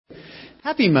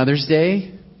Happy Mother's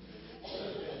Day.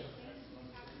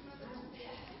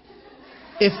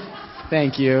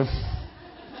 Thank you.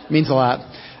 Means a lot.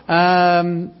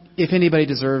 If anybody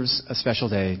deserves a special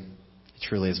day, it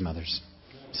truly is Mother's.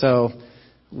 So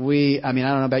I don't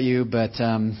know about you, but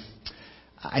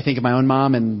I think of my own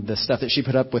mom and the stuff that she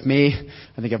put up with me.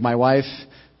 I think of my wife,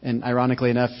 and ironically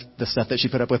enough, the stuff that she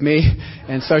put up with me.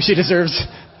 And so she deserves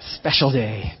a special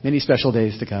day, many special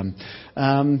days to come.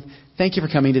 Thank you for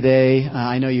coming today.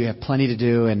 I know you have plenty to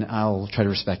do, and I'll try to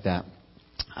respect that.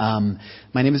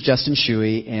 My name is Justin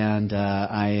Shuey, and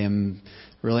I am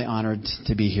really honored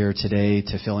to be here today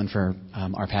to fill in for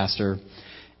our pastor.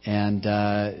 And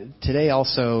today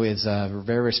also is very,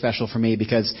 very special for me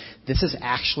because this is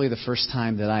actually the first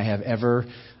time that I have ever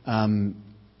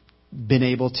been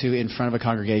able to, in front of a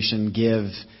congregation, give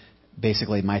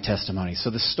basically my testimony. So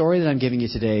the story that I'm giving you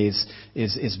today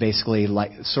is basically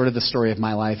like sort of the story of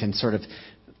my life and sort of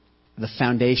the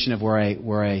foundation of where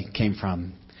I came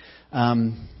from.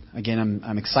 Again,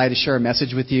 I'm excited to share a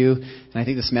message with you, and I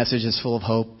think this message is full of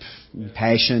hope,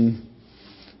 passion,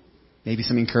 maybe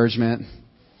some encouragement.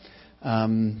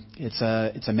 It's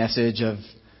a message of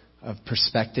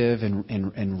perspective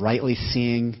and rightly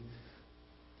seeing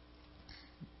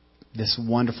this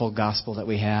wonderful gospel that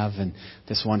we have and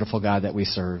this wonderful God that we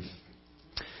serve.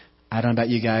 I don't know about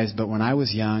you guys, but when I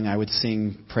was young, I would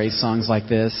sing praise songs like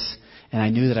this, and I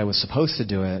knew that I was supposed to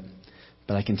do it,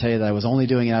 but I can tell you that I was only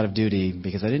doing it out of duty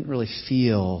because I didn't really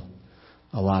feel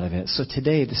a lot of it. So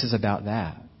today, this is about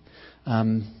that.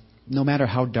 No matter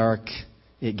how dark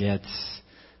it gets,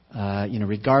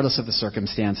 regardless of the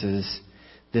circumstances,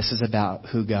 this is about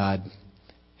who God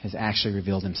has actually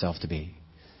revealed himself to be.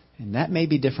 And that may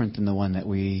be different than the one that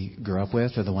we grew up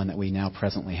with or the one that we now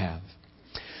presently have.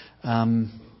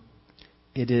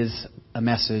 It is a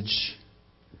message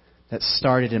that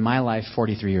started in my life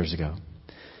 43 years ago.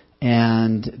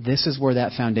 And this is where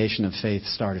that foundation of faith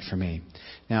started for me.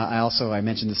 Now, I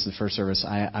mentioned this in the first service.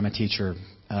 I'm a teacher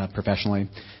professionally.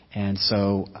 And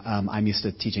so I'm used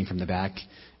to teaching from the back.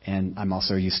 And I'm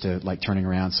also used to turning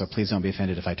around, so please don't be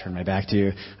offended if I turn my back to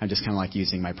you. I'm just kind of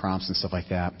using my prompts and stuff like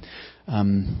that.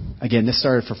 Again, this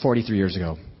started for 43 years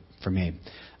ago for me.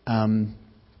 The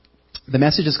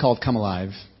message is called Come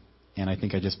Alive, and I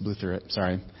think I just blew through it.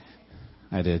 Sorry.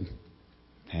 I did.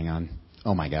 Hang on.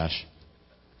 Oh my gosh.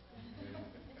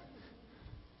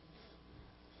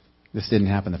 This didn't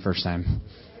happen the first time.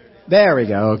 There we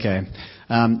go. Okay.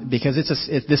 Because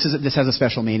this has a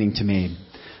special meaning to me.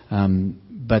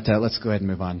 But let's go ahead and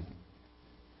move on.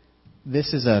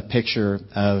 This is a picture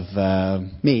of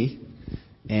me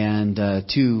and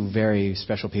two very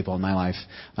special people in my life.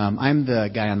 I'm the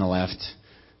guy on the left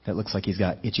that looks like he's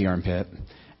got itchy armpit.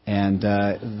 And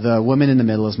the woman in the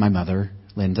middle is my mother,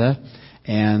 Linda.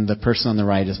 And the person on the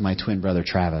right is my twin brother,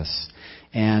 Travis.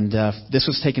 And this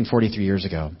was taken 43 years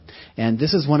ago. And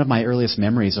this is one of my earliest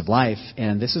memories of life.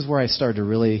 And this is where I started to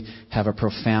really have a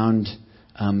profound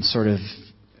sort of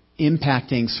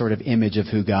impacting sort of image of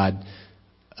who God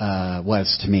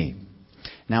was to me.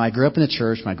 Now, I grew up in the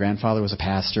church. My grandfather was a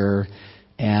pastor.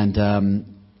 And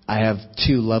I have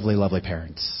two lovely, lovely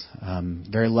parents.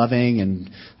 Very loving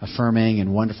and affirming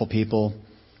and wonderful people.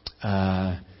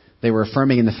 They were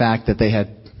affirming in the fact that they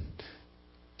had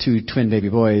two twin baby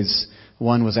boys.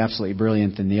 One was absolutely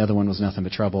brilliant and the other one was nothing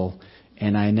but trouble.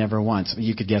 And I never once,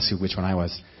 you could guess which one I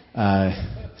was.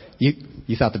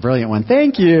 You thought the brilliant one.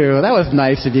 Thank you. That was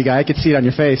nice of you guys. I could see it on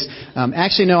your face.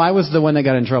 Actually, no, I was the one that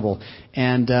got in trouble.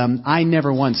 And I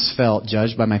never once felt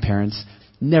judged by my parents.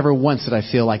 Never once did I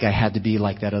feel like I had to be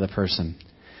like that other person.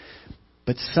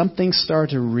 But something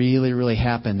started to really, really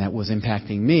happen that was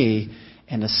impacting me.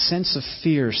 And a sense of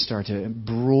fear started to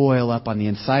broil up on the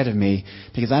inside of me.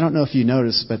 Because I don't know if you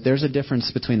noticed, but there's a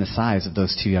difference between the size of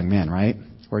those two young men, right?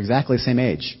 We're exactly the same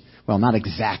age. Well, not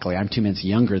exactly. I'm 2 months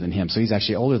younger than him, so he's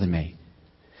actually older than me.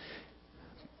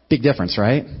 Big difference,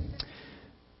 right?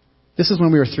 This is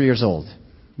when we were 3 years old.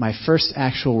 My first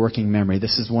actual working memory.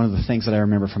 This is one of the things that I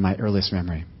remember from my earliest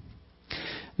memory.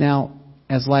 Now,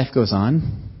 as life goes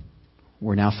on,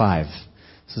 we're now 5.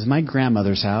 This is my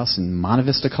grandmother's house in Monte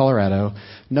Vista, Colorado.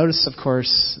 Notice, of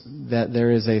course, that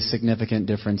there is a significant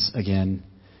difference, again,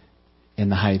 in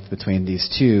the height between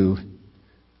these two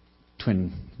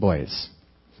twin boys.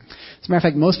 As a matter of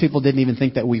fact, most people didn't even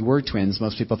think that we were twins.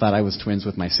 Most people thought I was twins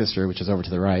with my sister, which is over to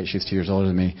the right. She was 2 years older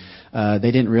than me.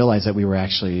 They didn't realize that we were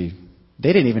actually...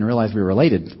 They didn't even realize we were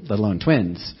related, let alone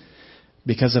twins,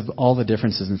 because of all the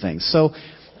differences and things. So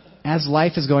as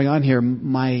life is going on here,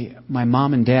 my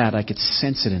mom and dad, I could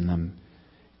sense it in them.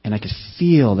 And I could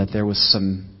feel that there was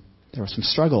some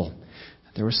struggle.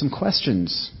 There were some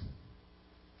questions.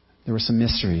 There were some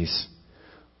mysteries.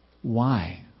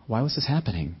 Why? Why was this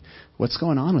happening? What's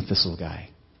going on with this little guy?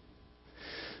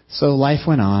 So life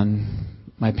went on.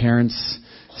 My parents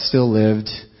still lived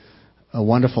a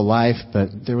wonderful life, but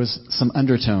there was some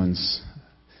undertones,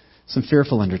 some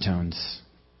fearful undertones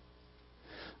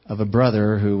of a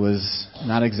brother who was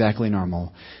not exactly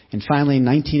normal. And finally, in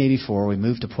 1984, we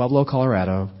moved to Pueblo,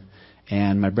 Colorado,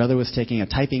 and my brother was taking a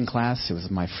typing class. It was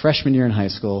my freshman year in high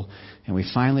school, and we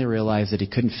finally realized that he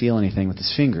couldn't feel anything with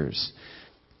his fingers.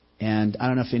 And I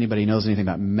don't know if anybody knows anything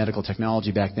about medical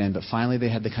technology back then, but finally they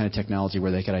had the kind of technology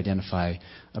where they could identify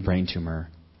a brain tumor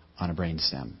on a brain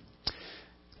stem.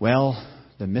 Well,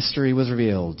 the mystery was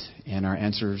revealed, and our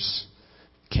answers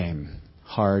came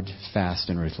hard, fast,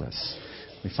 and ruthless.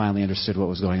 We finally understood what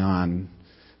was going on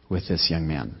with this young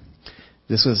man.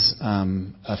 This was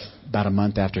about a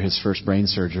month after his first brain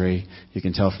surgery. You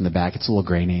can tell from the back it's a little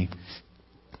grainy.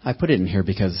 I put it in here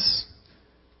because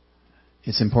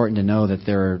it's important to know that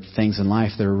there are things in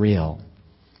life that are real.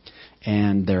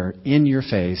 And they're in your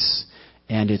face.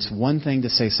 And it's one thing to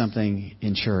say something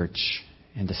in church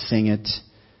and to sing it,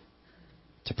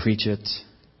 to preach it,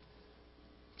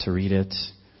 to read it.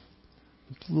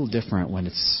 It's a little different when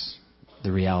it's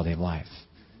the reality of life.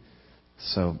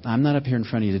 So I'm not up here in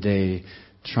front of you today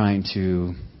I'm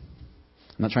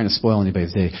not trying to spoil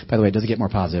anybody's day. By the way, it doesn't get more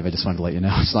positive. I just wanted to let you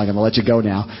know. It's not going to let you go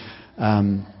now.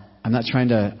 I'm not trying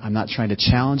to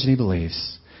challenge any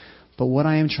beliefs. But what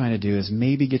I am trying to do is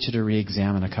maybe get you to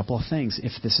re-examine a couple of things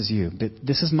if this is you. But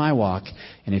this is my walk,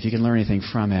 and if you can learn anything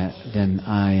from it, then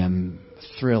I am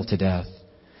thrilled to death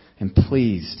and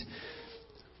pleased.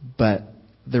 But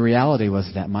the reality was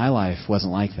that my life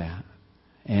wasn't like that.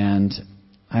 And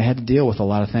I had to deal with a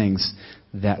lot of things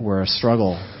that were a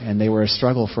struggle, and they were a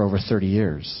struggle for over 30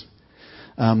 years.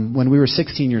 When we were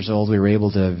 16 years old, we were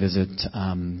able to visit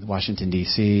Washington,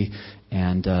 D.C.,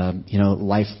 and,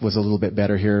 life was a little bit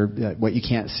better here. What you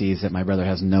can't see is that my brother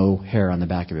has no hair on the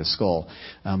back of his skull.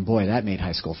 Boy, that made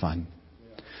high school fun.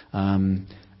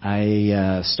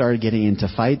 I started getting into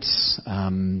fights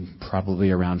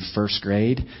probably around first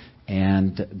grade,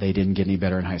 and they didn't get any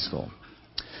better in high school.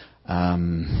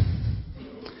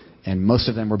 And most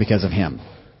of them were because of him.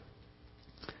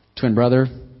 Twin brother,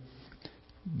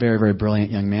 very, very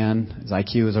brilliant young man. His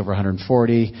IQ was over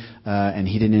 140, and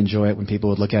he didn't enjoy it when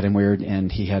people would look at him weird,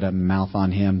 and he had a mouth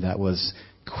on him that was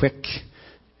quick,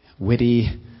 witty,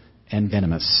 and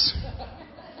venomous.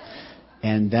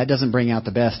 And that doesn't bring out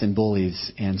the best in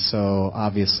bullies, and so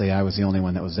obviously I was the only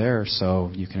one that was there, so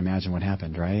you can imagine what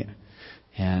happened, right?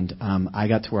 And I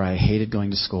got to where I hated going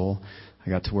to school. I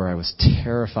got to where I was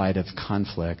terrified of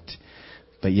conflict,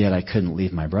 but yet I couldn't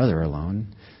leave my brother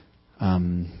alone.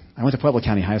 I went to Pueblo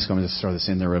County High School. I'm going to just throw this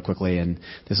in there real quickly, and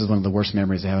this is one of the worst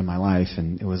memories I have in my life,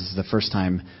 and it was the first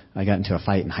time I got into a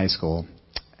fight in high school,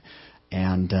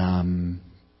 and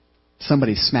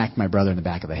somebody smacked my brother in the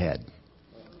back of the head.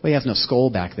 Well, he has no skull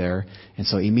back there, and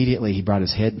so immediately he brought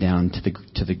his head down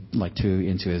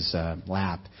into his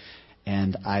lap,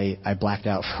 and I blacked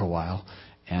out for a while,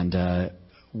 and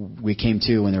we came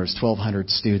to when there was 1,200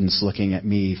 students looking at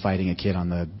me fighting a kid on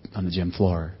the gym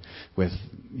floor with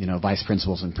vice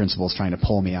principals and principals trying to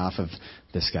pull me off of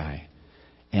this guy.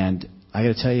 And I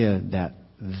got to tell you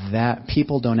that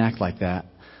people don't act like that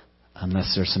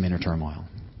unless there's some inner turmoil.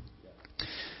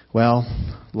 Well,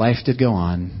 life did go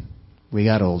on. We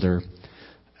got older.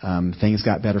 Things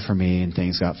got better for me, and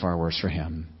things got far worse for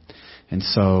him. And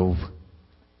so,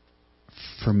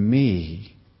 for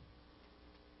me,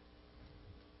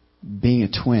 being a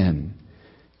twin,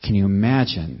 can you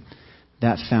imagine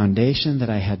that foundation that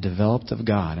I had developed of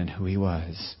God and who He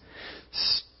was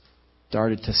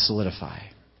started to solidify,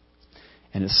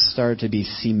 and it started to be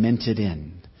cemented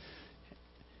in,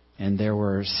 and there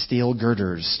were steel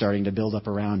girders starting to build up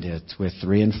around it with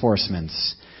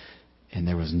reinforcements, and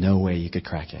there was no way you could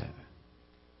crack it.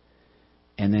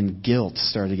 And then guilt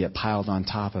started to get piled on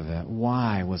top of it.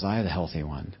 Why was I the healthy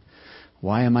one?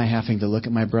 Why am I having to look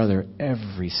at my brother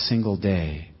every single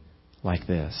day like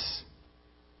this?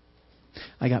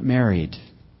 I got married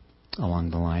along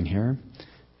the line here.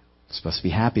 Supposed to be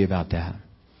happy about that.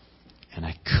 And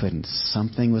I couldn't.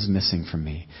 Something was missing from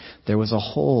me. There was a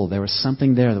hole. There was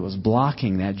something there that was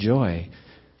blocking that joy.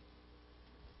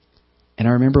 And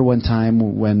I remember one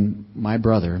time when my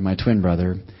brother, my twin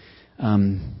brother,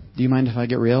 do you mind if I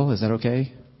get real? Is that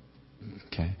okay?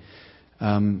 Okay.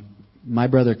 My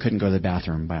brother couldn't go to the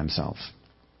bathroom by himself.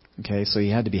 Okay, so he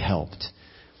had to be helped.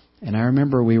 And I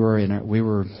remember we were in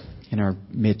our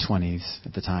mid-20s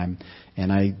at the time,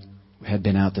 and I had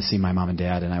been out to see my mom and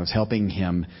dad, and I was helping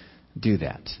him do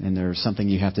that. And there's something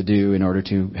you have to do in order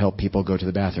to help people go to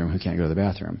the bathroom who can't go to the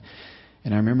bathroom.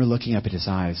 And I remember looking up at his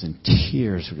eyes, and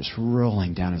tears were just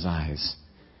rolling down his eyes.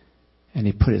 And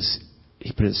he put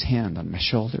his hand on my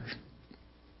shoulder.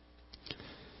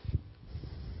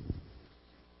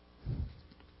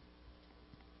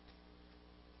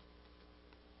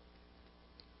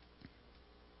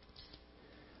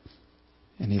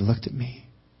 And he looked at me,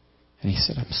 and he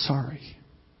said, "I'm sorry."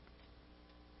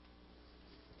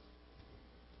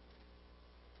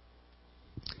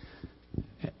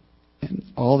 And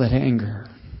all that anger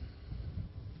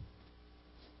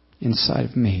inside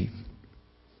of me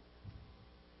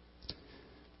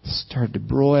started to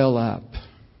broil up.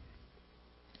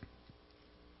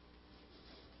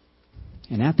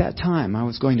 And at that time, I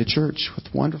was going to church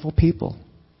with wonderful people.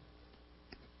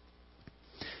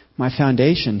 My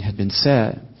foundation had been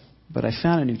set, but I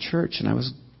found a new church, and I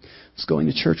was going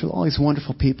to church with all these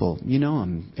wonderful people. You know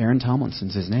him. Aaron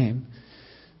Tomlinson's his name.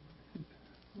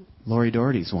 Lori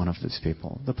Doherty's one of those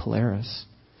people. The Polaris.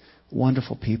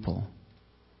 Wonderful people.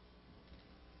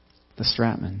 The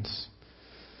Stratmans.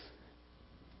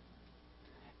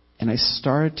 And I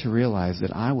started to realize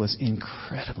that I was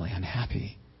incredibly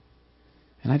unhappy.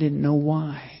 And I didn't know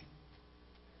why.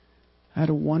 I had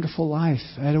a wonderful life.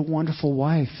 I had a wonderful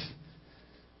wife.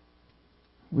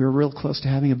 We were real close to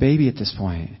having a baby at this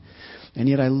point. And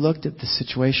yet I looked at the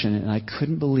situation and I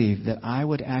couldn't believe that I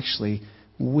would actually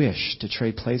wish to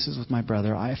trade places with my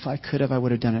brother. If I could have, I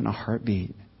would have done it in a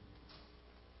heartbeat.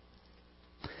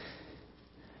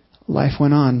 Life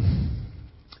went on.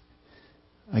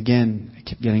 Again, it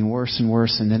kept getting worse and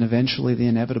worse, and then eventually the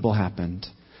inevitable happened.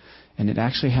 And it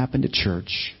actually happened at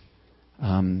church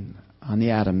on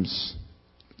the Adams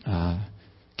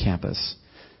campus.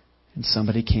 And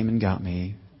somebody came and got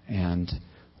me, and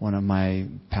one of my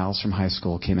pals from high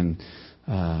school came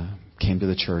to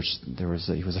the church. He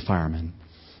was a fireman.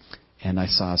 And I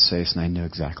saw his face, and I knew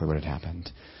exactly what had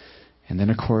happened. And then,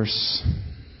 of course,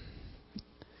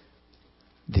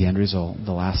 the end result,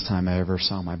 the last time I ever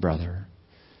saw my brother,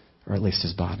 or at least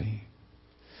his body.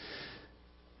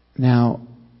 Now,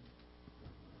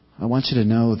 I want you to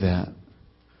know that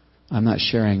I'm not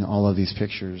sharing all of these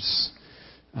pictures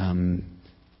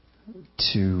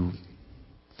to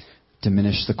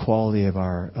diminish the quality of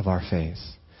our faith.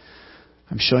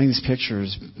 I'm showing these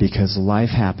pictures because life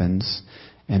happens,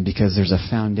 and because there's a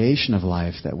foundation of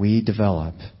life that we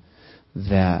develop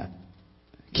that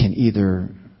can either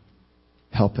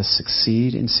help us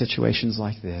succeed in situations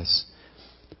like this,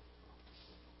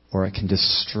 or it can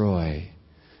destroy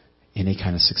any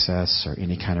kind of success or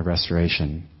any kind of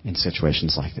restoration in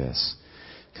situations like this.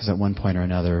 Because at one point or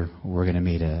another, we're going to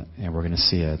meet it, and we're going to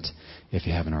see it if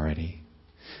you haven't already.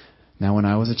 Now, when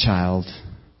I was a child,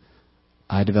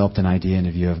 I developed an idea and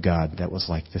a view of God that was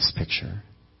like this picture.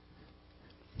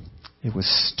 It was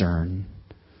stern.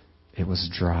 It was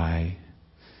dry.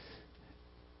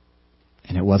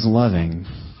 And it wasn't loving.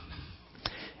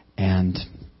 And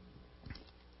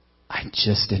I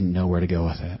just didn't know where to go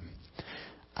with it.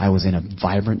 I was in a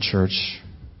vibrant church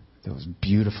that was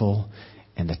beautiful,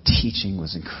 and the teaching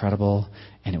was incredible,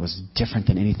 and it was different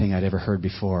than anything I'd ever heard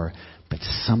before. But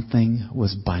something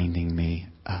was binding me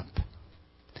up.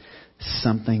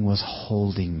 Something was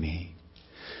holding me.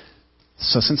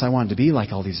 So since I wanted to be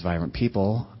like all these vibrant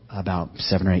people, about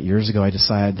 7 or 8 years ago, I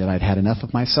decided that I'd had enough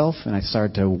of myself, and I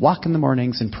started to walk in the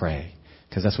mornings and pray,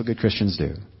 because that's what good Christians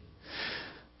do.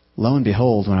 Lo and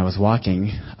behold, when I was walking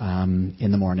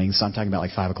in the morning, so I'm talking about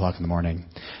like 5 o'clock in the morning,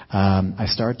 I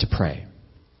started to pray.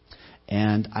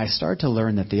 And I started to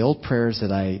learn that the old prayers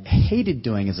that I hated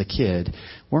doing as a kid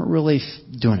weren't really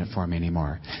doing it for me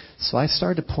anymore. So I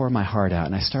started to pour my heart out,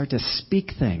 and I started to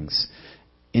speak things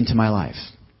into my life.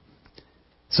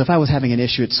 So if I was having an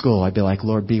issue at school, I'd be like,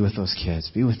 Lord, be with those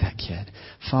kids. Be with that kid.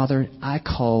 Father, I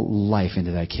call life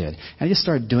into that kid. And I just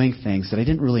started doing things that I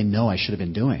didn't really know I should have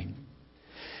been doing.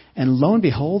 And lo and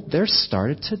behold, there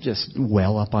started to just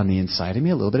well up on the inside of me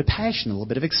a little bit of passion, a little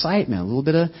bit of excitement, a little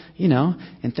bit of,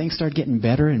 and things started getting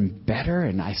better and better,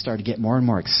 and I started to get more and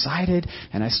more excited,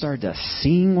 and I started to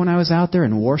sing when I was out there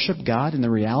and worship God in the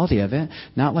reality of it,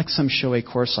 not like some showy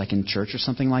course like in church or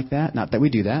something like that, not that we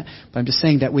do that, but I'm just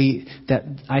saying that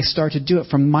I started to do it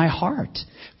from my heart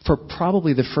for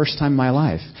probably the first time in my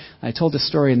life. I told this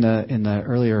story in the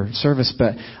earlier service,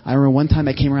 but I remember one time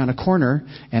I came around a corner,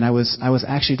 and I was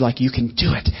actually like, you can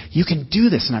do it. You can do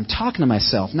this. And I'm talking to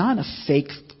myself, not in a fake,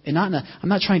 I'm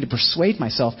not trying to persuade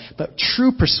myself, but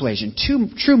true persuasion,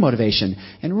 true motivation.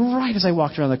 And right as I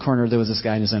walked around the corner, there was this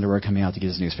guy in his underwear coming out to get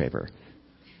his newspaper.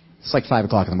 It's like 5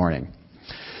 o'clock in the morning.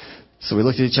 So we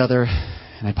looked at each other,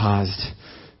 and I paused.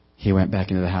 He went back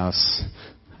into the house.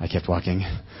 I kept walking.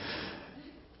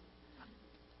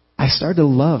 I started to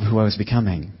love who I was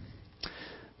becoming.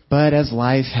 But as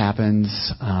life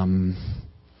happens,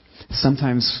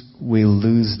 sometimes we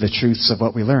lose the truths of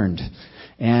what we learned.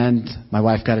 And my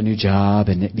wife got a new job,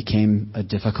 and it became a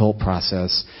difficult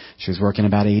process. She was working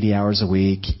about 80 hours a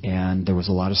week, and there was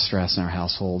a lot of stress in our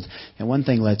household. And one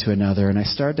thing led to another, and I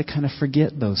started to kind of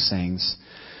forget those things.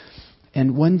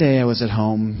 And one day I was at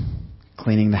home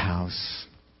cleaning the house,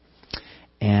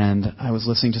 and I was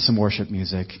listening to some worship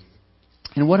music.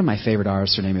 And one of my favorite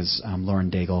artists, her name is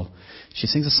Lauren Daigle. She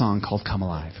sings a song called Come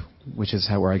Alive, which is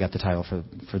where I got the title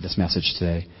for this message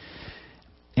today.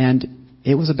 And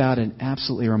it was about an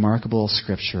absolutely remarkable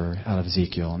scripture out of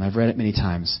Ezekiel, and I've read it many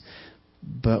times.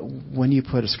 But when you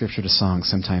put a scripture to song,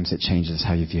 sometimes it changes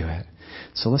how you view it.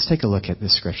 So let's take a look at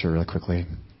this scripture really quickly.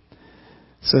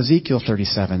 So Ezekiel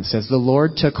 37 says, "The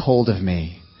Lord took hold of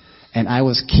me, and I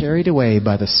was carried away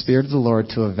by the Spirit of the Lord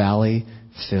to a valley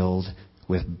filled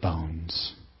with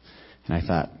bones." And I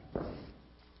thought,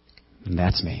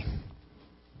 that's me.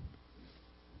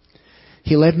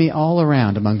 He led me all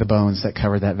around among the bones that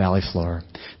covered that valley floor.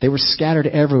 They were scattered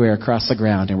everywhere across the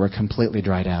ground and were completely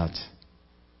dried out.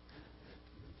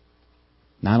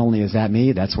 Not only is that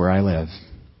me, that's where I live.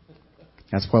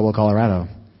 That's Pueblo, Colorado.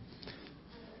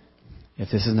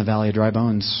 If this isn't the valley of dry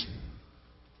bones,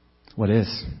 what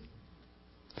is?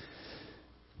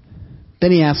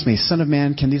 Then he asked me, "Son of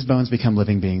man, can these bones become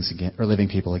living beings again, or living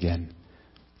people again?"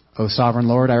 "O sovereign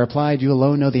Lord," I replied, "you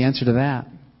alone know the answer to that."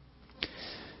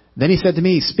 Then he said to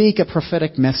me, "Speak a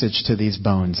prophetic message to these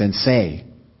bones and say,"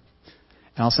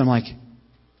 and all of a sudden I'm like,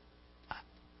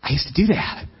 I used to do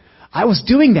that. I was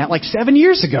doing that like 7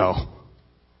 years ago.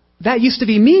 That used to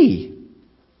be me.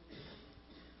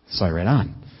 So I read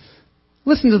on.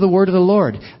 "Listen to the word of the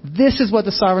Lord. This is what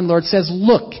the sovereign Lord says.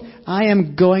 Look, I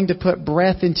am going to put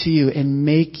breath into you and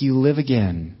make you live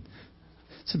again."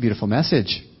 It's a beautiful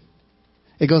message.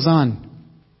 It goes on.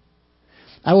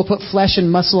 "I will put flesh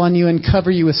and muscle on you and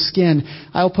cover you with skin.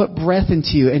 I will put breath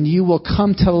into you and you will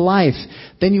come to life.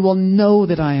 Then you will know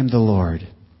that I am the Lord."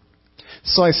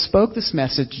 So I spoke this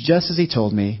message just as he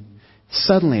told me.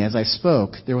 Suddenly, as I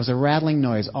spoke, there was a rattling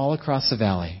noise all across the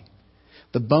valley.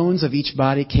 The bones of each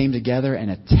body came together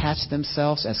and attached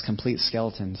themselves as complete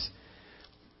skeletons.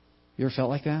 You ever felt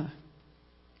like that?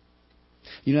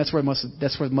 You know, that's where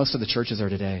most of the churches are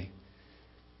today.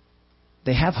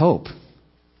 They have hope.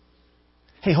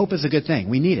 Hey, hope is a good thing.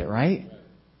 We need it, right?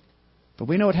 But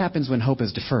we know what happens when hope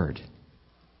is deferred.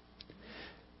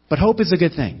 But hope is a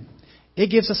good thing. It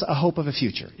gives us a hope of a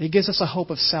future. It gives us a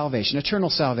hope of salvation, eternal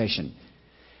salvation.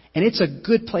 And it's a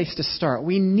good place to start.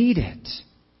 We need it.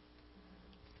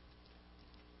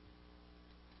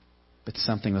 But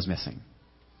something was missing.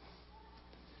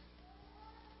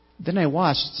 Then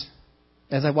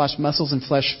as I watched muscles and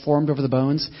flesh formed over the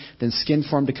bones, then skin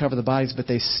formed to cover the bodies, but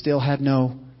they still had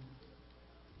no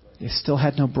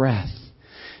breath.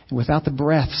 And without the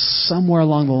breath, somewhere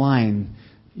along the line,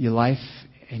 your life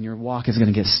and your walk is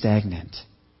going to get stagnant.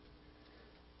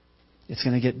 It's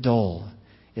going to get dull.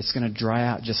 It's going to dry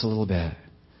out just a little bit.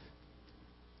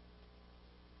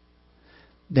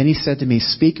 Then he said to me,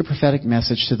 "Speak a prophetic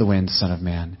message to the wind, Son of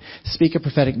man. Speak a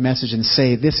prophetic message and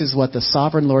say, this is what the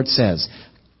sovereign Lord says.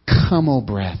 Come, O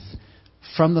breath,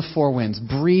 from the four winds,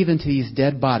 breathe into these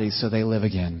dead bodies so they live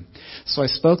again." So I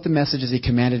spoke the message as he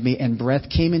commanded me, and breath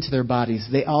came into their bodies.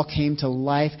 They all came to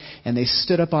life, and they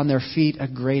stood up on their feet, a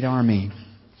great army.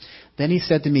 Then he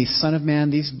said to me, "Son of man,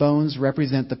 these bones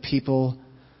represent the people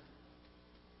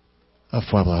of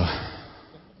Pueblo.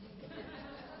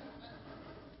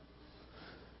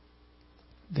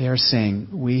 They are saying,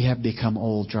 we have become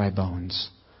old, dry bones.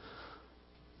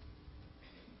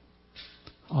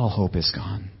 All hope is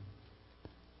gone."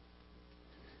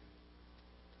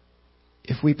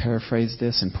 If we paraphrase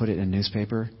this and put it in a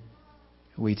newspaper,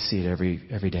 we'd see it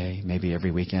every day, maybe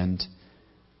every weekend,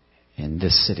 in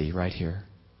this city right here.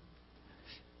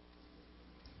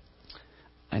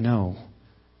 I know.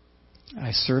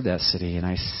 I serve that city, and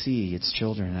I see its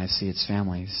children, and I see its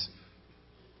families.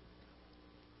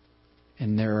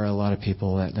 And there are a lot of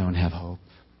people that don't have hope.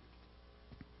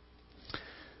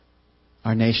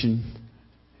 Our nation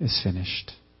is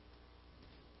finished.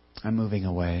 I'm moving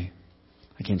away.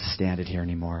 I can't stand it here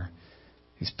anymore.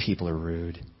 These people are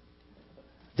rude.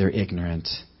 They're ignorant.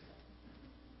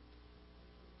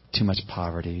 Too much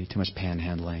poverty, too much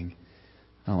panhandling.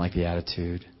 I don't like the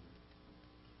attitude.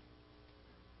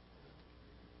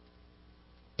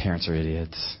 Parents are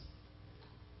idiots.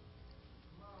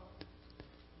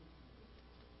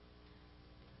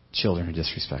 Children are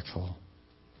disrespectful.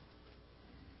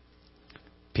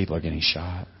 People are getting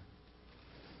shot.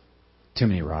 Too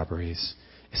many robberies.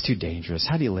 It's too dangerous.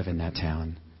 How do you live in that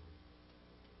town?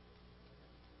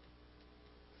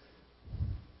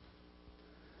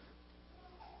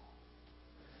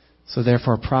 So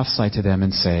therefore prophesy to them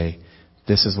and say,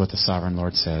 this is what the sovereign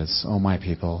Lord says. O my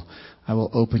people, I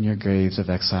will open your graves of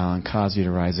exile and cause you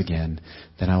to rise again.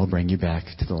 Then I will bring you back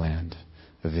to the land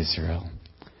of Israel.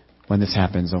 When this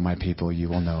happens, O my people, you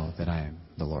will know that I am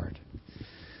the Lord.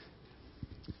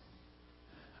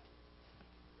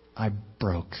 I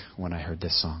broke when I heard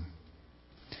this song.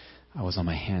 I was on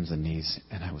my hands and knees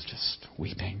and I was just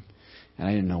weeping. And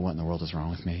I didn't know what in the world was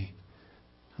wrong with me.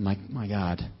 I'm like, my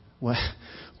God,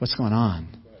 what's going on?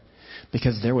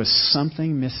 Because there was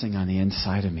something missing on the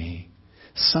inside of me.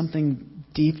 Something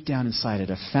deep down inside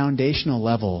at a foundational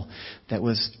level that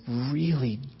was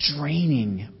really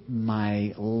draining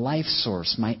my life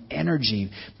source, my energy,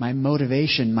 my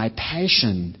motivation, my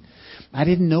passion. I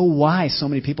didn't know why so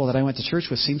many people that I went to church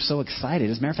with seemed so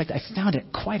excited. As a matter of fact, I found it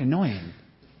quite annoying.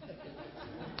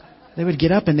 They would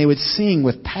get up and they would sing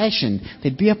with passion.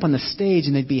 They'd be up on the stage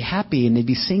and they'd be happy and they'd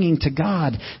be singing to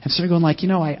God. And sort of going like,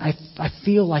 I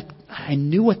feel like I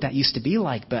knew what that used to be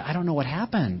like, but I don't know what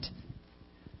happened.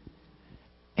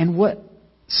 And what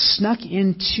snuck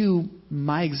into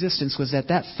my existence was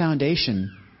that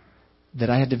foundation that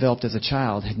I had developed as a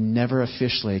child had never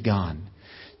officially gone.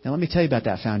 Now let me tell you about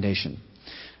that foundation.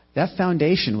 That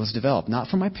foundation was developed not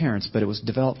from my parents, but it was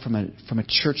developed from a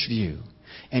church view.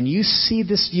 And you see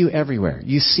this view everywhere.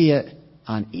 You see it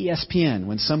on ESPN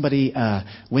when somebody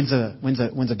wins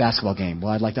a basketball game.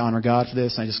 Well, I'd like to honor God for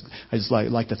this. I just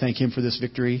like to thank Him for this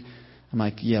victory. I'm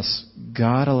like, yes,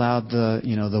 God allowed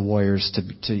the Warriors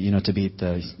to beat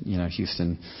the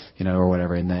Houston or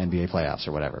whatever in the NBA playoffs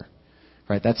or whatever,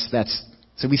 right? That's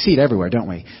so we see it everywhere, don't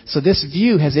we? So this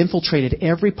view has infiltrated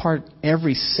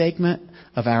every segment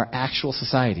of our actual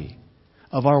society,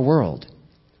 of our world.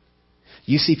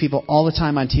 You see people all the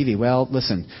time on TV. Well,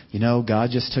 listen, God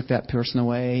just took that person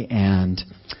away, and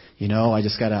I'll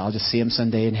just see him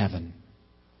someday in heaven.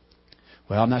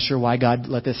 Well, I'm not sure why God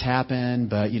let this happen,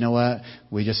 but you know what?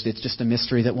 It's just a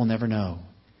mystery that we'll never know.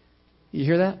 You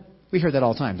hear that? We hear that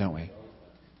all the time, don't we?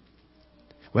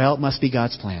 Well, it must be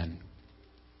God's plan.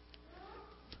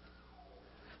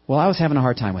 Well, I was having a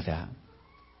hard time with that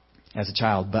as a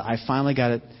child, but I finally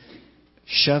got it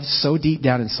shoved so deep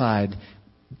down inside.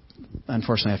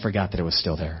 Unfortunately, I forgot that it was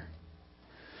still there.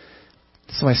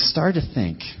 So I started to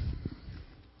think,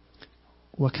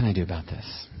 what can I do about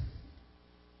this?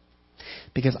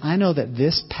 Because I know that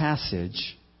this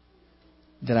passage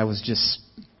that I was just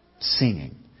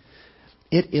singing,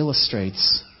 it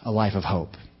illustrates a life of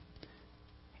hope.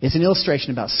 It's an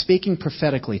illustration about speaking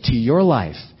prophetically to your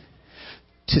life,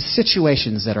 to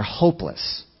situations that are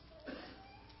hopeless,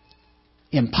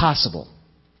 impossible,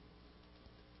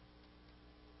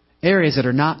 areas that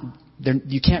are not,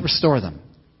 you can't restore them.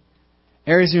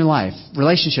 Areas in your life,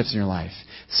 relationships in your life,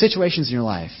 situations in your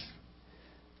life.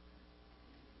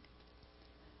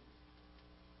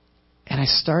 And I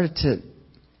started to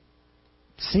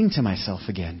sing to myself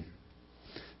again.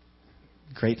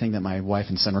 Great thing that my wife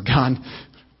and son are gone.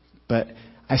 But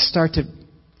I start to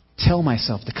tell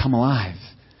myself to come alive.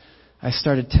 I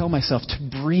started to tell myself to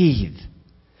breathe.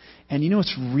 And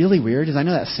what's really weird is I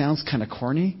know that sounds kind of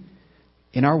corny.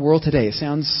 In our world today, it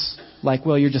sounds like,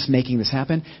 well, you're just making this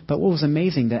happen. But what was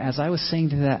amazing, that as I was saying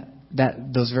to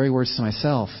those very words to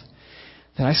myself,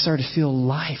 that I started to feel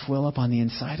life well up on the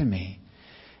inside of me.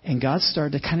 And God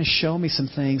started to kind of show me some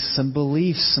things, some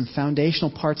beliefs, some foundational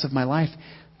parts of my life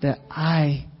that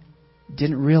I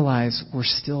didn't realize were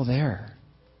still there.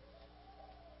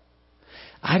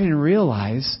 I didn't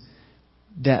realize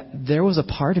that there was a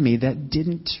part of me that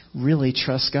didn't really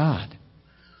trust God.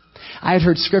 I had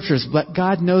heard scriptures, but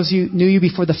God knew you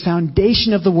before the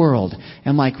foundation of the world.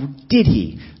 And like, did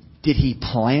He? Did He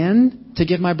plan to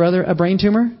give my brother a brain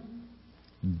tumor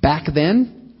back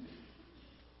then?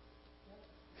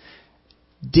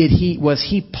 Was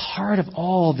He part of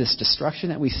all this destruction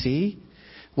that we see?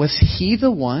 Was He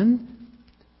the one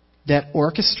that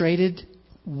orchestrated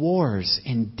wars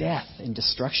and death and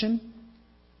destruction?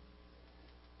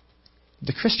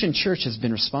 The Christian church has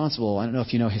been responsible, I don't know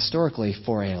if you know historically,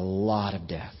 for a lot of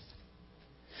death.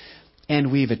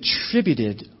 And we've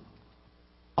attributed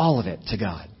all of it to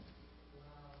God.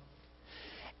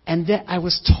 And that I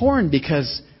was torn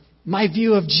because my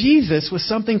view of Jesus was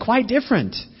something quite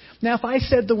different. Now, if I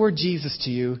said the word Jesus to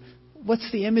you,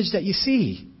 what's the image that you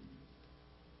see?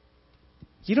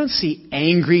 You don't see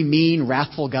angry, mean,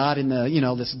 wrathful God in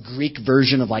the, this Greek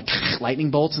version of like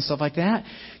lightning bolts and stuff like that.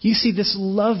 You see this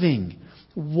loving,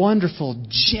 wonderful,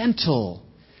 gentle,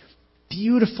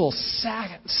 beautiful,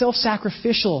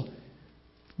 self-sacrificial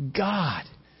God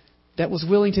that was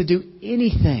willing to do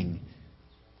anything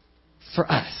for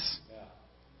us.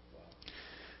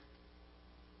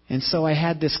 And so I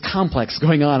had this complex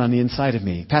going on the inside of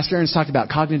me. Pastor Aaron's talked about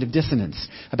cognitive dissonance,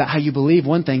 about how you believe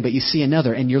one thing but you see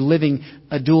another, and you're living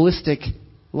a dualistic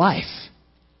life.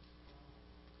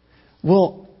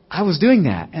 Well, I was doing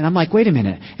that, and I'm like, wait a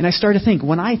minute. And I started to think,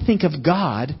 when I think of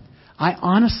God, I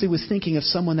honestly was thinking of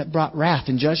someone that brought wrath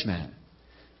and judgment.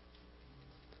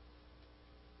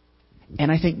 And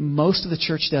I think most of the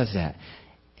church does that.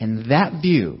 And that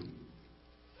view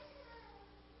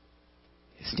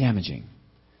is damaging.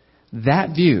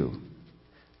 That view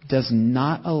does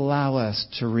not allow us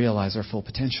to realize our full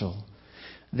potential.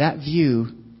 That view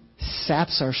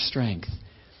saps our strength.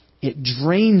 It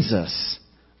drains us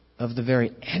of the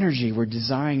very energy we're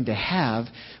desiring to have,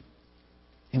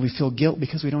 and we feel guilt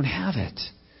because we don't have it.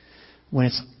 When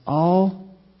it's all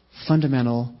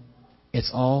fundamental,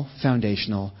 it's all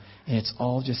foundational, and it's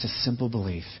all just a simple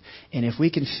belief. And if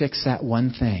we can fix that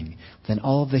one thing, then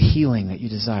all of the healing that you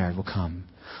desired will come.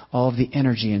 All of the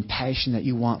energy and passion that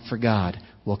you want for God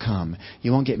will come.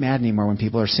 You won't get mad anymore when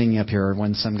people are singing up here or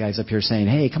when some guy's up here saying,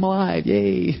 hey, come alive,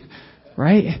 yay.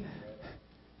 Right?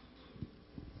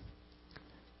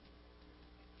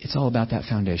 It's all about that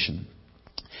foundation.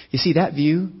 You see, that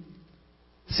view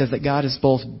says that God is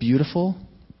both beautiful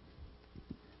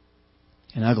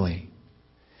and ugly.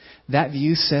 That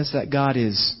view says that God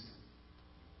is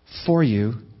for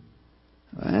you.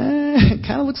 It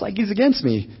kind of looks like He's against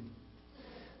me.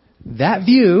 That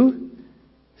view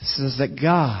says that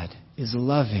God is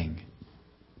loving,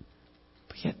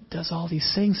 but yet does all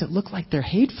these things that look like they're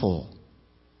hateful.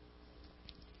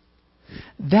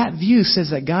 That view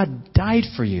says that God died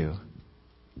for you,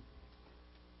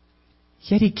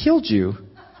 yet He killed you.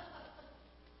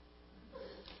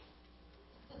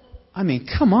 I mean,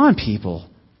 come on, people.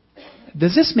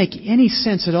 Does this make any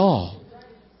sense at all?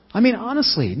 I mean,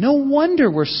 honestly, no wonder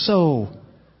we're so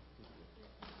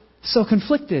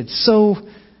conflicted,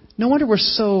 no wonder we're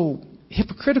so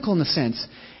hypocritical in a sense.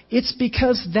 It's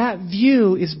because that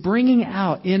view is bringing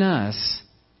out in us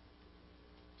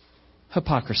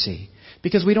hypocrisy.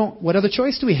 Because what other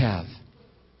choice do we have?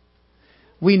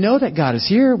 We know that God is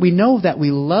here. We know that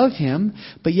we love Him,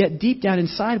 but yet deep down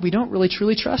inside, we don't really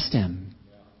truly trust Him.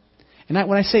 And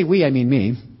when I say we, I mean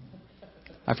me.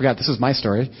 I forgot this was my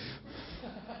story.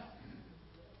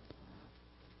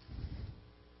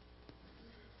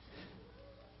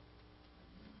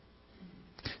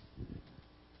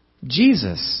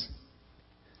 Jesus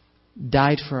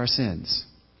died for our sins.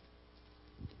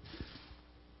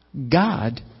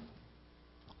 God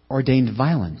ordained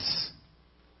violence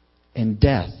and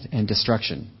death and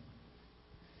destruction.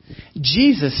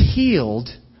 Jesus healed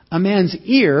a man's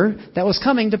ear that was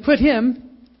coming to put him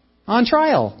on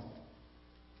trial.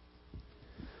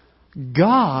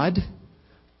 God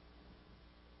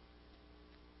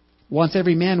wants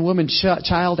every man, woman,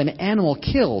 child, and animal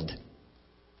killed.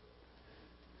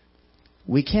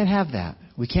 We can't have that.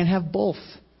 We can't have both.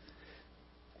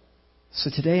 So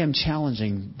today I'm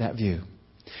challenging that view,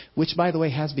 which, by the way,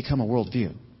 has become a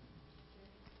worldview.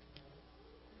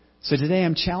 So today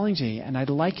I'm challenging, and I'd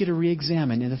like you to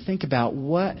re-examine and to think about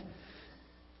what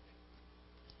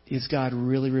is God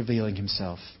really revealing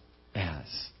Himself as.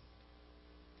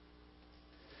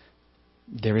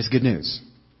 There is good news.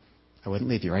 I wouldn't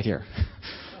leave you right here.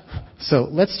 So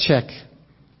let's check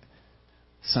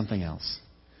something else.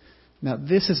 Now,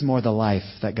 this is more the life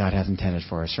that God has intended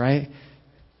for us, right?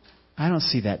 I don't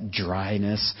see that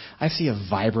dryness. I see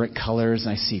vibrant colors,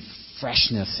 and I see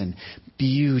freshness and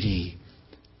beauty,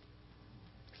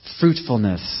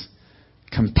 fruitfulness,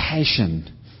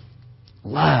 compassion,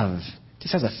 love. It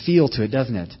just has a feel to it,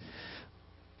 doesn't it?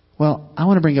 Well, I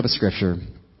want to bring up a scripture.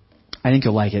 I think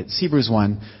you'll like it. It's Hebrews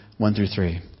 1, 1 through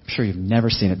 3. I'm sure you've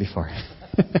never seen it before.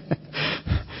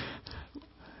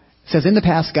 It says, in the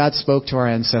past, God spoke to our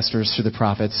ancestors through the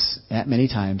prophets at many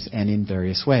times and in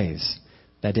various ways.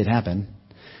 That did happen.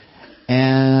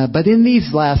 But in these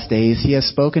last days, He has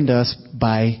spoken to us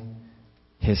by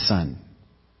His Son.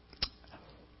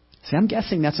 See, I'm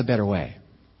guessing that's a better way.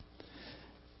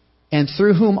 And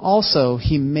through whom also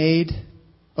He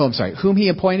whom He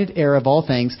appointed heir of all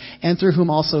things, and through whom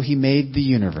also He made the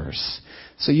universe.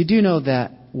 So you do know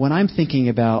that when I'm thinking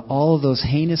about all of those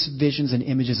heinous visions and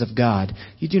images of God,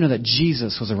 you do know that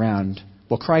Jesus was around.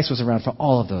 Well, Christ was around for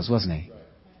all of those, wasn't He?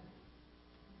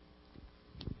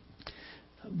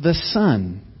 The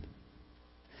Son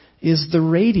is the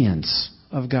radiance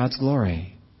of God's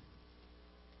glory.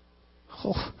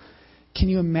 Oh, can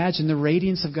you imagine the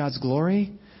radiance of God's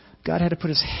glory? God had to put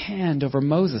his hand over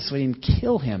Moses so he didn't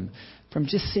kill him from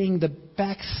just seeing the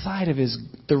backside of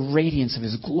the radiance of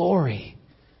his glory.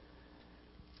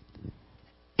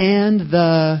 And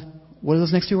what are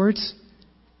those next two words?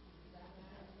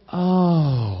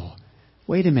 Oh,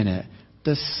 wait a minute.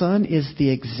 The Son is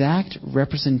the exact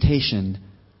representation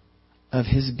of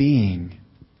his being,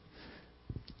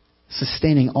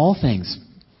 sustaining all things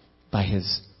by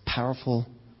his powerful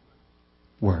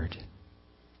word.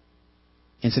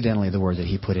 Incidentally, the word that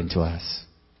he put into us.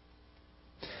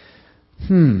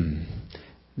 The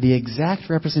exact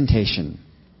representation.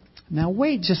 Now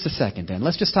wait just a second then.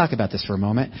 Let's just talk about this for a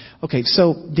moment. Okay,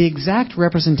 so the exact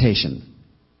representation.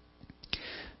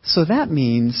 So that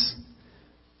means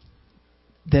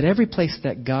that every place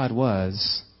that God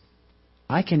was,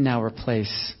 I can now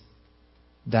replace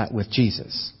that with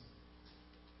Jesus.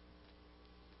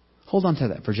 Hold on to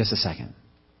that for just a second.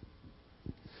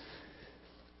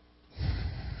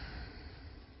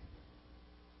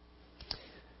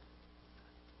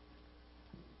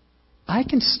 I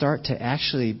can start to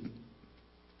actually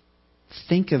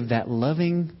think of that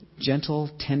loving, gentle,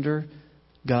 tender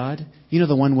God. You know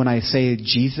the one when I say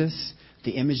Jesus,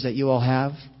 the image that you all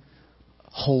have,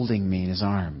 holding me in his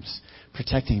arms,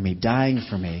 protecting me, dying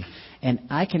for me. And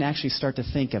I can actually start to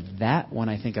think of that when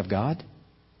I think of God.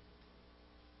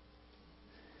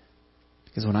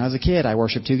 Because when I was a kid, I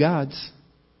worshiped two gods.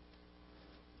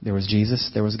 There was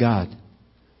Jesus, there was God.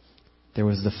 There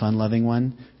was the fun-loving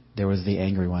one, there was the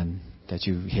angry one that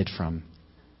you hid from.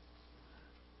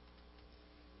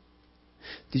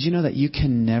 Did you know that you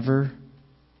can never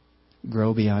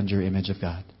grow beyond your image of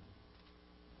God?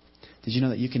 Did you know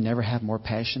that you can never have more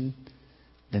passion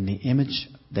than the image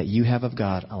that you have of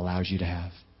God allows you to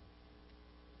have?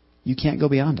 You can't go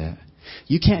beyond it.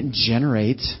 You can't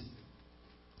generate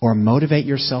or motivate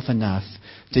yourself enough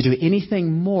to do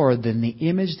anything more than the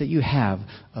image that you have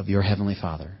of your Heavenly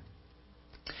Father.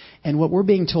 And what we're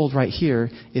being told right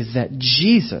here is that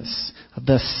Jesus,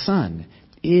 the Son,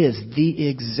 is the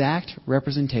exact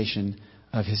representation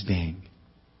of his being.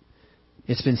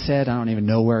 It's been said, I don't even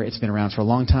know where, it's been around for a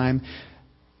long time,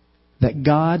 that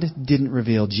God didn't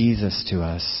reveal Jesus to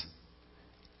us.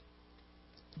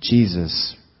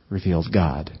 Jesus revealed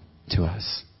God to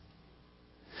us.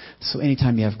 So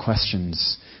anytime you have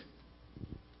questions,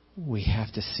 we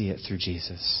have to see it through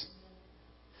Jesus.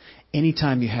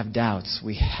 Anytime you have doubts,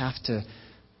 we have to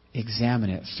examine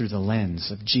it through the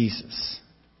lens of Jesus.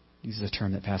 Use the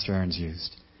term that Pastor Aaron's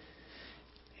used.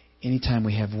 Anytime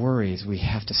we have worries, we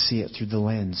have to see it through the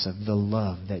lens of the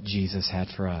love that Jesus had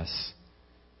for us.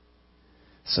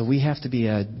 So we have to be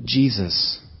a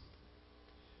Jesus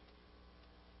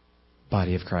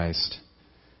body of Christ.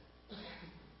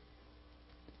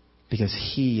 Because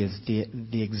he is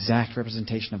the exact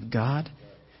representation of God.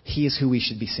 He is who we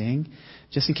should be seeing.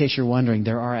 Just in case you're wondering,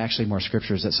 there are actually more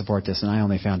scriptures that support this, and I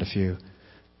only found a few.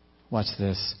 Watch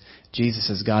this. Jesus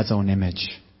is God's own image.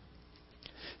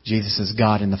 Jesus is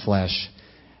God in the flesh.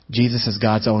 Jesus is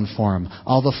God's own form.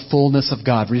 All the fullness of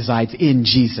God resides in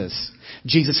Jesus.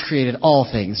 Jesus created all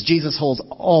things. Jesus holds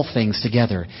all things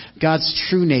together. God's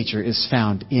true nature is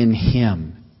found in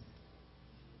him.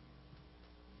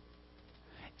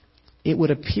 It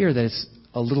would appear that it's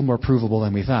a little more provable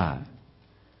than we thought.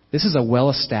 This is a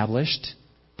well-established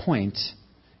point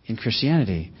in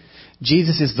Christianity.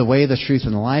 Jesus is the way, the truth,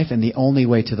 and the life, and the only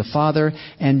way to the Father,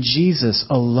 and Jesus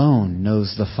alone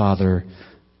knows the Father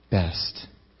best.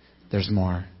 There's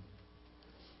more.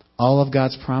 All of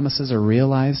God's promises are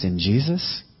realized in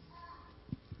Jesus.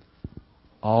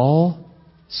 All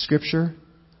Scripture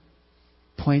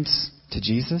points to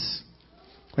Jesus.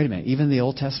 Wait a minute, even the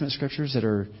Old Testament Scriptures that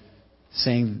are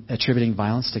attributing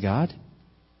violence to God?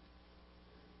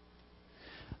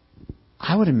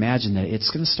 I would imagine that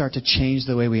it's going to start to change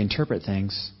the way we interpret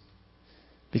things,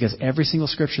 because every single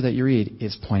scripture that you read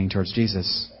is pointing towards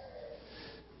Jesus.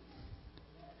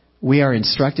 We are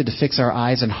instructed to fix our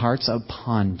eyes and hearts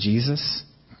upon Jesus.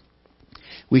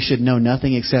 We should know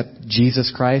nothing except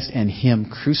Jesus Christ and him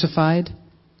crucified.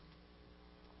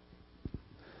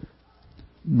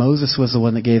 Moses was the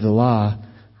one that gave the law,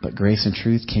 but grace and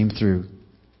truth came through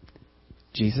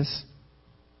Jesus.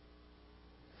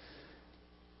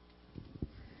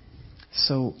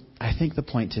 So I think the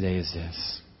point today is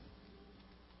this.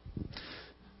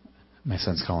 My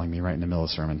son's calling me right in the middle of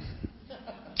the sermon.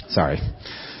 Sorry.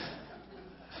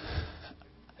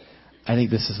 I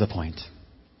think this is the point.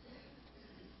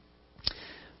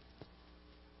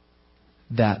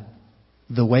 That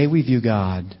the way we view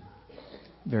God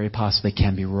very possibly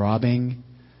can be robbing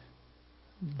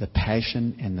the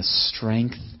passion and the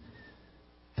strength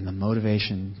and the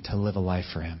motivation to live a life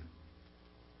for him.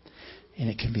 And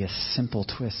it can be a simple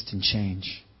twist and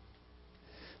change.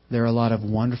 There are a lot of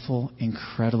wonderful,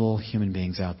 incredible human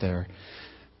beings out there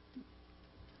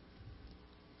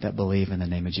that believe in the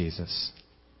name of Jesus.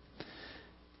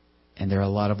 And there are a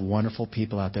lot of wonderful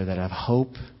people out there that have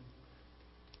hope,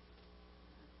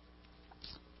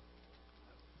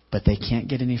 but they can't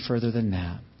get any further than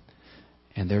that.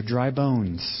 And they're dry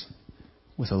bones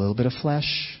with a little bit of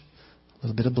flesh, a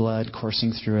little bit of blood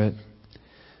coursing through it,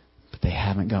 but they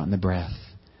haven't gotten the breath.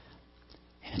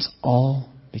 And it's all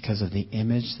because of the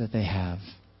image that they have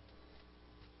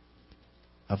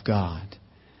of God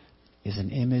is an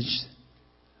image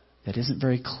that isn't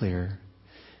very clear.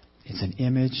 It's an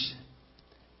image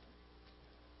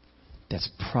that's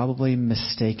probably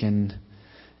mistaken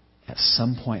at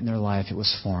some point in their life it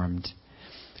was formed.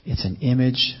 It's an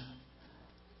image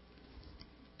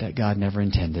that God never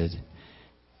intended.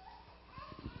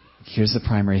 Here's the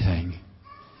primary thing.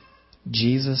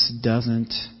 Jesus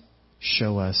doesn't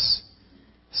show us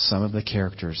some of the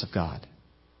characters of God.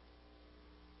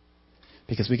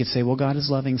 Because we could say, well, God is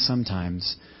loving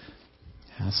sometimes.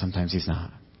 Sometimes He's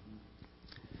not.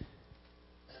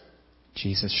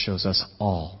 Jesus shows us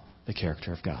all the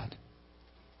character of God.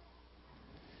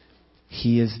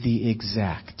 He is the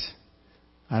exact.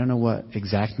 I don't know what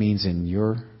exact means in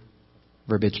your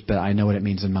verbiage, but I know what it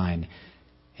means in mine.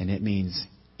 And it means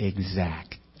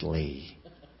exactly.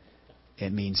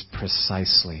 It means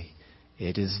precisely.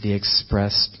 It is the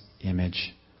expressed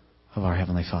image of our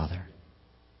Heavenly Father.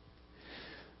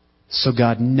 So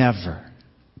God never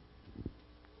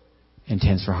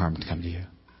intends for harm to come to you.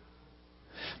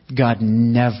 God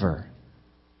never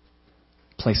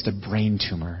placed a brain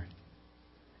tumor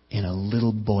in a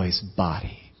little boy's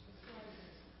body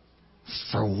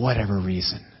for whatever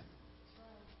reason.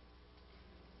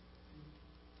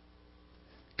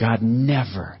 God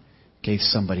never gave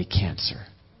somebody cancer.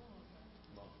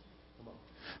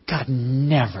 God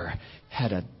never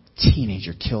had a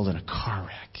teenager killed in a car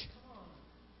wreck.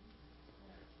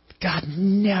 God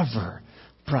never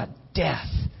brought death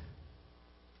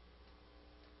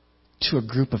to a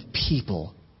group of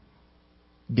people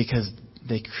because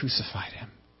they crucified Him.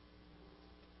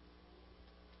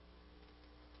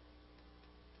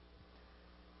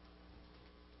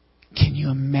 Can you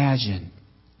imagine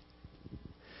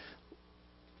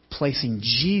placing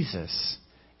Jesus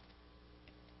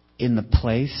in the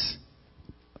place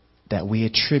that we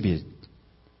attribute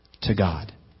to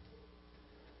God?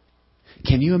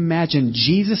 Can you imagine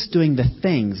Jesus doing the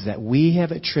things that we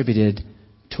have attributed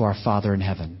to our Father in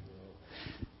heaven?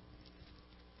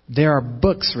 There are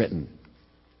books written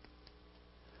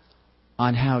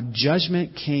on how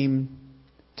judgment came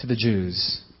to the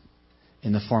Jews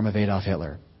in the form of Adolf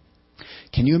Hitler.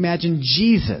 Can you imagine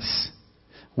Jesus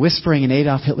whispering in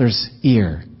Adolf Hitler's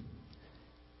ear,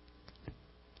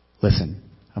 listen,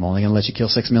 I'm only going to let you kill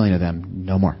 6 million of them,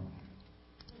 no more.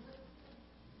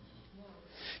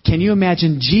 Can you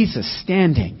imagine Jesus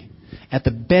standing at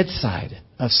the bedside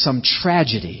of some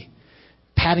tragedy,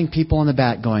 patting people on the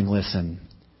back going, listen,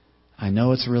 I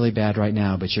know it's really bad right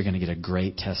now, but you're going to get a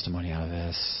great testimony out of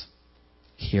this.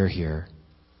 Hear, hear.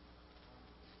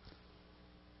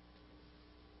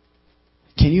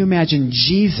 Can you imagine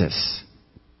Jesus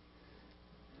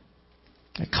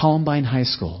at Columbine High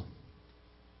School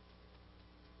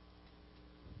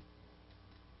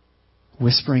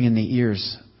whispering in the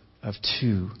ears of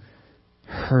 2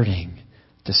 hurting,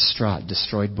 distraught,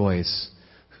 destroyed boys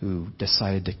who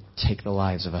decided to take the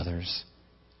lives of others?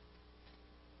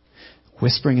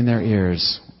 Whispering in their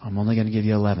ears, I'm only going to give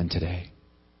you 11 today.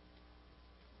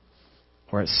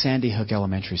 Or at Sandy Hook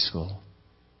Elementary School.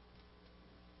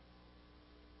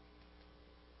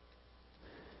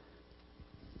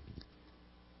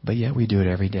 But yet we do it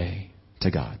every day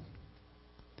to God.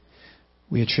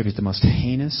 We attribute the most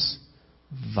heinous,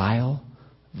 vile,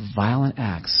 violent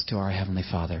acts to our Heavenly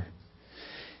Father.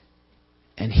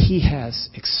 And He has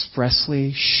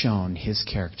expressly shown His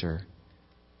character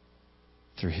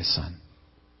through His Son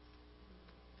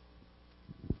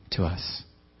to us.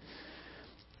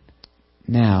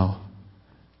 Now,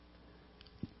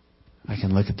 I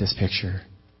can look at this picture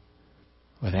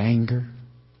with anger,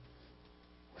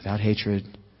 without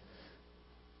hatred,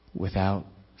 without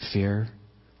fear,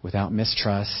 without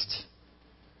mistrust.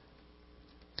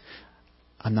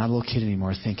 I'm not a little kid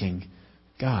anymore thinking,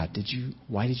 God,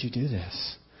 why did you do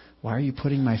this? Why are you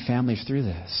putting my family through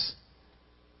this?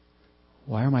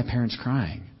 Why are my parents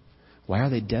crying? Why are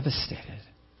they devastated?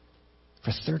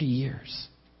 For 30 years.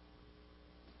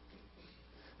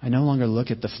 I no longer look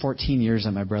at the 14 years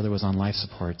that my brother was on life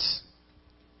supports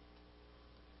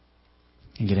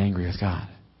and get angry with God.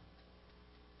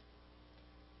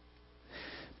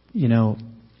 You know,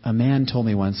 a man told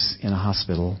me once in a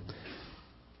hospital,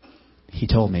 he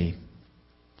told me,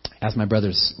 as my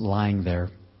brother's lying there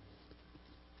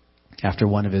after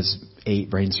one of his 8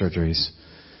 brain surgeries,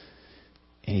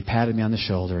 and he patted me on the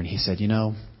shoulder and he said, you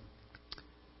know,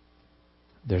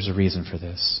 there's a reason for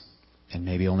this. And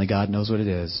maybe only God knows what it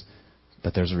is,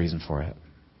 but there's a reason for it.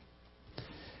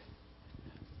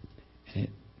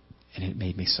 And it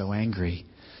made me so angry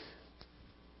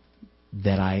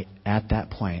that I, at that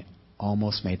point,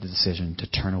 almost made the decision to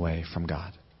turn away from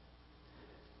God.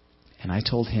 And I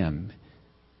told him,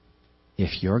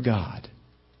 if your God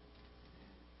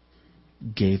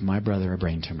gave my brother a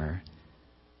brain tumor,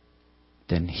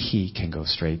 then he can go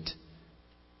straight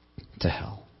to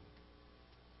hell.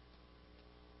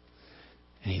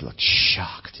 And he looked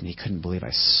shocked, and he couldn't believe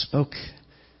I spoke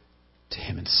to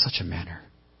him in such a manner.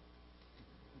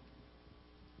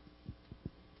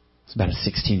 It's about a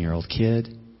 16-year-old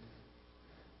kid.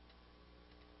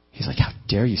 He's like, how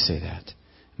dare you say that?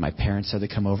 My parents had to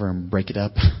come over and break it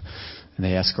up, and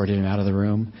they escorted him out of the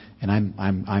room. And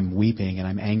I'm weeping, and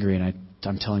I'm angry, and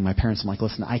I'm telling my parents, I'm like,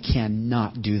 listen, I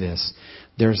cannot do this.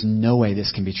 There's no way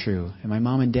this can be true. And my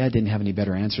mom and dad didn't have any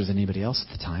better answers than anybody else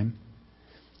at the time.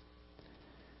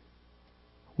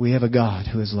 We have a God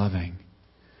who is loving.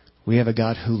 We have a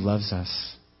God who loves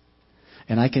us.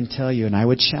 And I can tell you, and I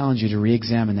would challenge you to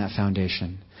re-examine that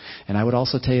foundation. And I would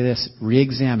also tell you this,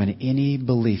 re-examine any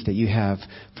belief that you have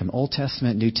from Old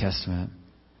Testament, New Testament.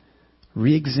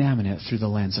 Re-examine it through the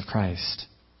lens of Christ.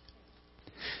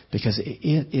 Because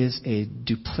it is a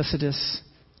duplicitous,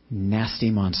 nasty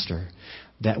monster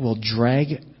that will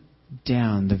drag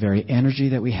down the very energy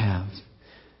that we have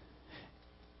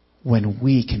when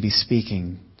we can be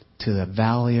speaking to the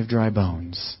valley of dry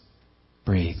bones.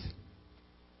 Breathe.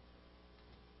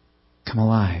 Come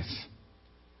alive.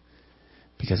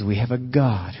 Because we have a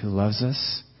God who loves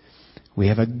us. We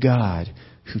have a God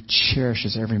who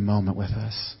cherishes every moment with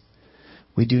us.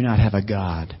 We do not have a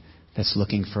God that's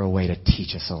looking for a way to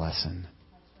teach us a lesson.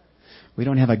 We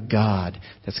don't have a God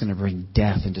that's going to bring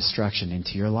death and destruction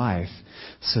into your life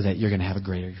so that you're going to have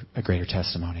a greater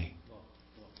testimony.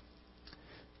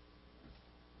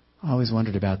 I always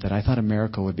wondered about that. I thought a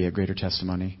miracle would be a greater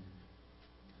testimony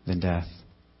than death.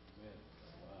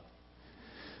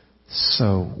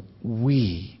 So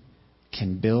we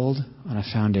can build on a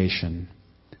foundation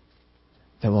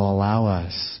that will allow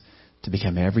us to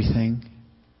become everything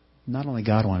not only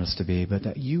God wants us to be, but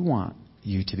that you want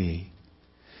you to be.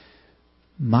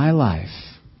 My life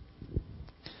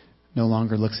no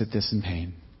longer looks at this in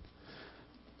pain.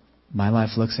 My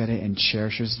life looks at it and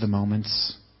cherishes the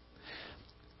moments.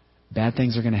 Bad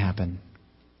things are going to happen.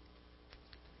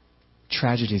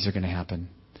 Tragedies are going to happen.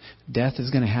 Death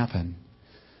is going to happen.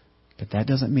 But that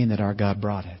doesn't mean that our God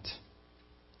brought it.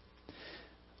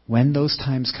 When those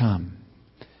times come,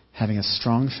 having a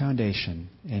strong foundation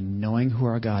and knowing who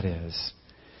our God is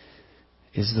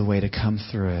the way to come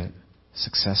through it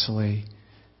successfully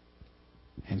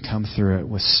and come through it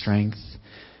with strength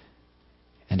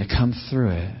and to come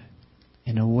through it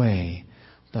in a way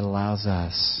that allows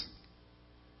us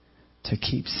to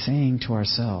keep saying to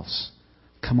ourselves,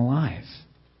 come alive.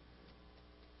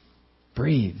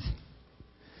 Breathe.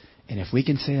 And if we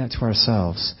can say that to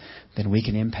ourselves, then we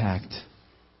can impact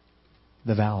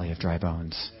the valley of dry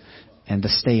bones and the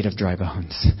state of dry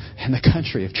bones and the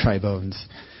country of dry bones.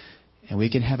 And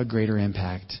we can have a greater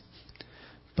impact.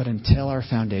 But until our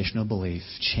foundational belief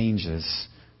changes,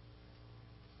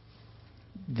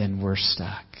 then we're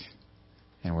stuck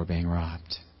and we're being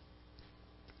robbed.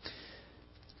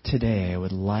 Today, I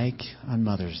would like on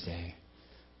Mother's Day,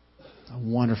 a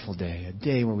wonderful day, a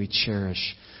day where we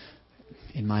cherish,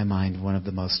 in my mind, one of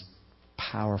the most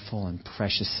powerful and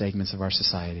precious segments of our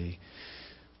society.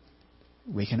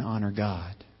 We can honor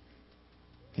God.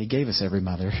 He gave us every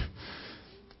mother.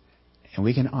 And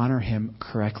we can honor Him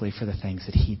correctly for the things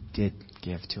that He did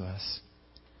give to us.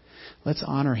 Let's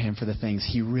honor Him for the things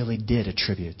He really did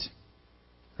attribute,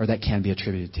 or that can be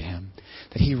attributed to Him,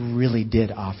 that He really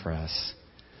did offer us.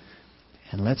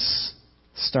 And let's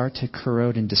start to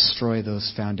corrode and destroy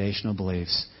those foundational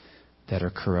beliefs that are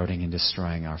corroding and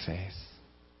destroying our faith.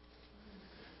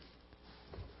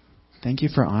 Thank you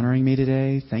for honoring me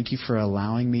today. Thank you for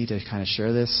allowing me to kind of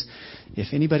share this.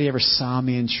 If anybody ever saw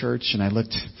me in church and I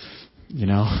looked,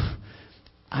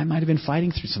 I might have been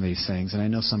fighting through some of these things, and I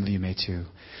know some of you may too.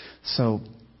 So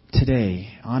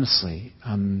today, honestly,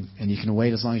 and you can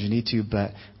wait as long as you need to,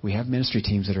 but we have ministry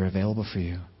teams that are available for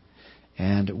you.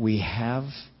 And we have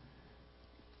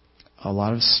a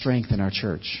lot of strength in our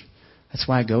church. That's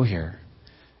why I go here.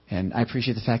 And I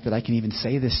appreciate the fact that I can even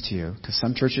say this to you, because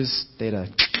some churches, they'd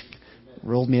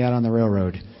rolled me out on the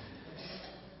railroad.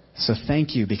 So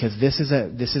thank you, because this is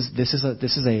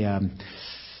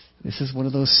one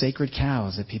of those sacred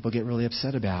cows that people get really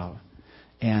upset about.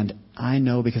 And I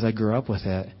know because I grew up with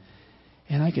it,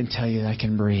 and I can tell you that I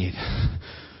can breathe.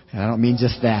 And I don't mean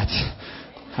just that.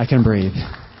 I can breathe.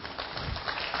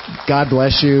 God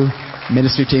bless you.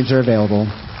 Ministry teams are available.